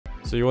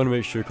So you want to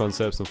make shoe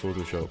concepts in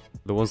Photoshop,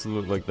 the ones that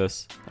look like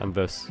this and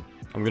this.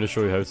 I'm going to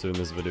show you how to in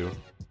this video.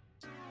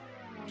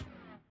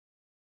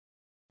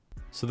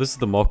 So this is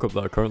the mockup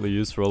that I currently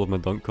use for all of my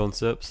dunk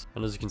concepts,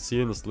 and as you can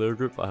see in this layer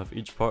group I have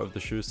each part of the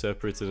shoe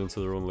separated into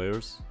their own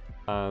layers,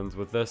 and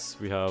with this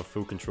we have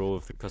full control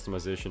of the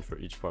customization for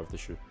each part of the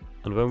shoe.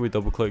 And when we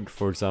double click,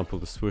 for example,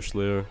 the swoosh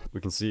layer,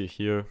 we can see it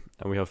here,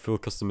 and we have full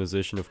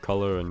customization of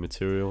color and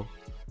material.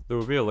 There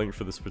will be a link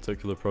for this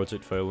particular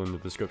project file in the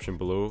description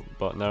below,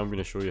 but now I'm going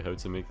to show you how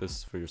to make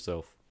this for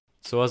yourself.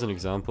 So as an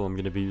example, I'm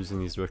going to be using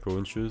these Rick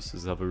Owens shoes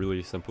as they have a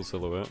really simple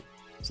silhouette.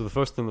 So the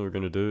first thing that we're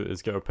going to do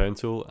is get our pen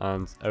tool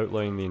and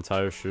outline the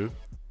entire shoe.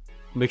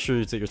 Make sure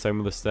you take your time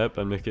with this step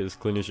and make it as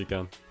clean as you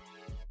can.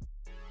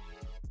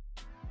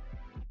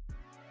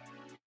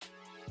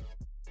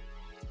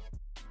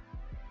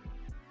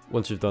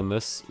 Once you've done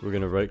this, we're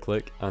going to right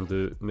click and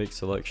do make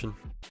selection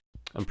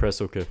and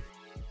press OK.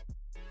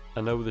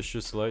 And now with the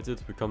shoe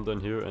selected, we come down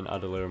here and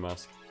add a layer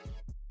mask.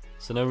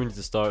 So now we need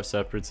to start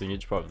separating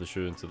each part of the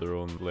shoe into their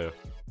own layer.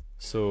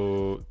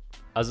 So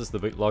as it's the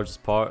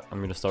largest part, I'm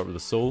going to start with the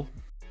sole,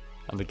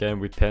 and again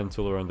we pen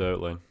tool around the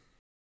outline.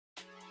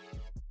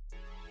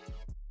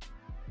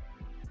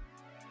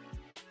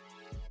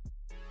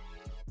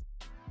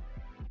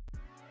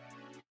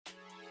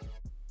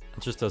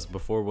 And just as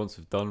before, once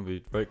we've done,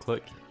 we right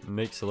click,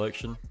 make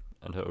selection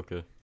and hit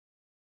OK.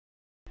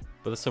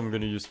 But this time I'm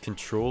going to use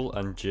Control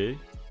and J,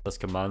 that's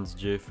Command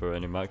J for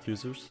any Mac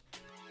users,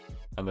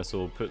 and this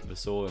will put the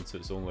sole into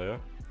its own layer.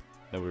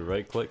 Now we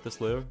right click this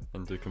layer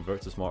and do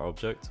Convert to Smart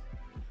Object,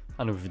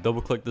 and if we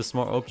double click this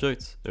smart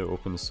object, it will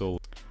open the sole.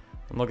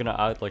 I'm not going to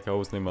add like I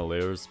always name my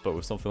layers, but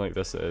with something like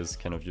this it is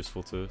kind of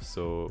useful too,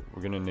 so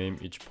we're going to name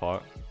each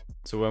part.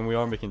 So when we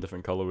are making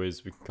different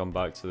colorways, we can come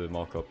back to the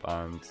mockup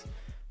and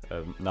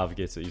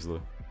navigate it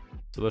easily.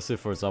 So let's say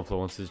for example I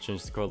wanted to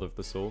change the color of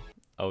the sole.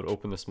 I would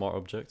open the smart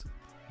object,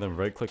 then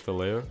right click the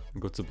layer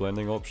and go to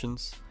blending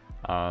options,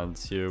 and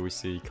here we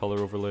see color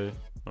overlay,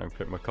 and I can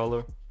pick my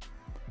color,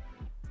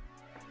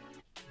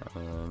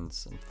 and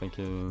I'm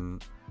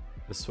thinking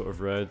this sort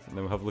of red, and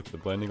then we'll have a look at the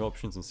blending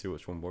options and see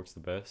which one works the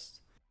best.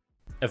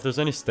 If there's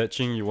any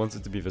stitching, you want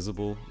it to be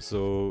visible,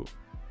 so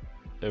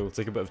it will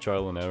take a bit of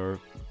trial and error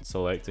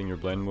selecting your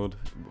blend mode,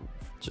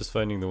 just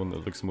finding the one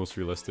that looks most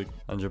realistic,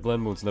 and your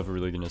blend mode's never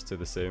really going to stay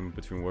the same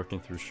between working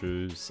through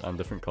shoes and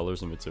different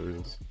colors and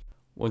materials.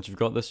 Once you've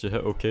got this, you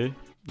hit OK,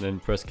 then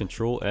press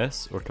Ctrl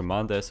S or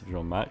Command S if you're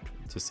on Mac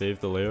to save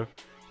the layer,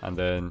 and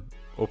then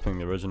opening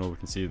the original we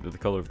can see that the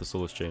color of the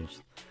sole has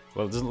changed.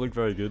 Well, it doesn't look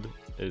very good,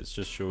 it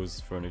just shows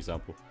for an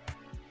example.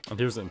 And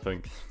here's it in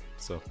pink,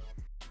 so.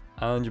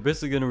 And you're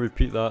basically going to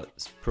repeat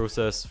that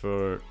process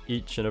for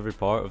each and every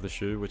part of the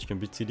shoe, which can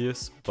be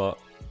tedious, but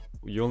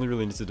you only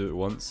really need to do it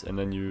once and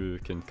then you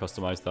can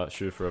customize that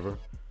shoe forever.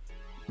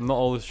 Not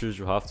all the shoes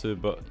you'll have to,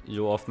 but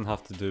you'll often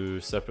have to do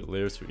separate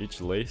layers for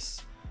each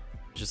lace,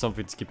 which is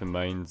something to keep in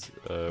mind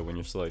when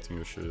you're selecting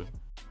your shoe.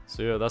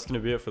 So yeah, that's going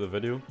to be it for the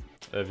video.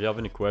 If you have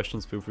any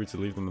questions, feel free to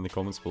leave them in the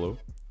comments below.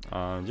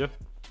 And yeah,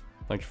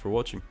 thank you for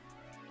watching.